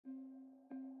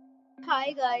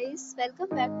Hi guys,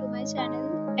 welcome back to my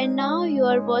channel. And now you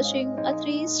are watching a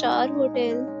 3-star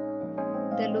hotel.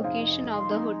 The location of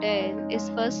the hotel is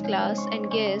first class and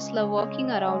guests love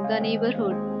walking around the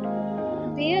neighborhood.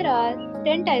 There are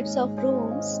 10 types of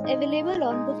rooms available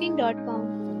on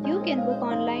booking.com. You can book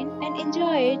online and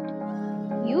enjoy it.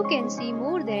 You can see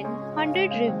more than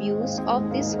 100 reviews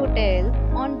of this hotel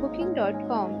on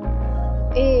booking.com.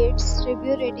 Its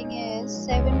review rating is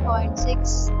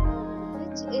 7.6,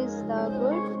 which is the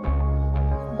good.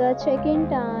 The check-in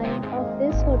time of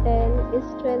this hotel is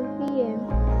 12 p.m.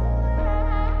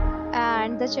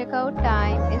 and the checkout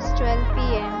time is 12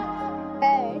 p.m.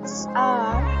 Pets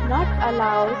are not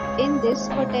allowed in this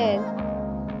hotel.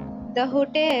 The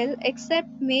hotel accepts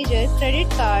major credit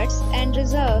cards and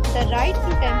reserves the right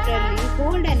to temporarily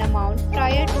hold an amount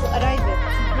prior to arrival.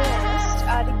 Guests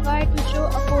are required to show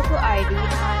a photo ID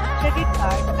and credit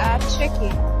card at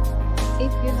check-in.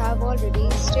 If you have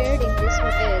already stayed in this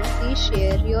hotel, please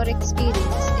share your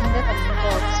experience in the comment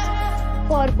box.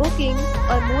 For booking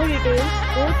or more details,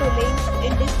 go to link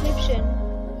in description.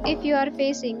 If you are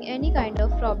facing any kind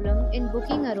of problem in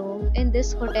booking a room in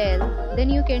this hotel,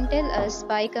 then you can tell us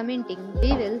by commenting.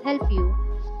 We will help you.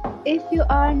 If you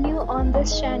are new on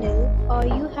this channel or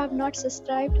you have not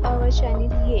subscribed our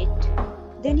channel yet,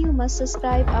 then you must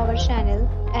subscribe our channel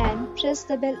and press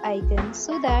the bell icon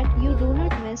so that you do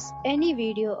not miss any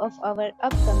video of our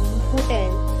upcoming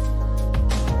hotel.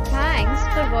 Thanks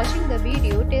for watching the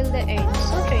video till the end.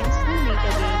 So friends, we'll meet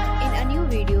again in a new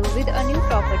video with a new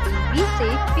property. Be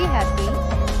safe, be happy.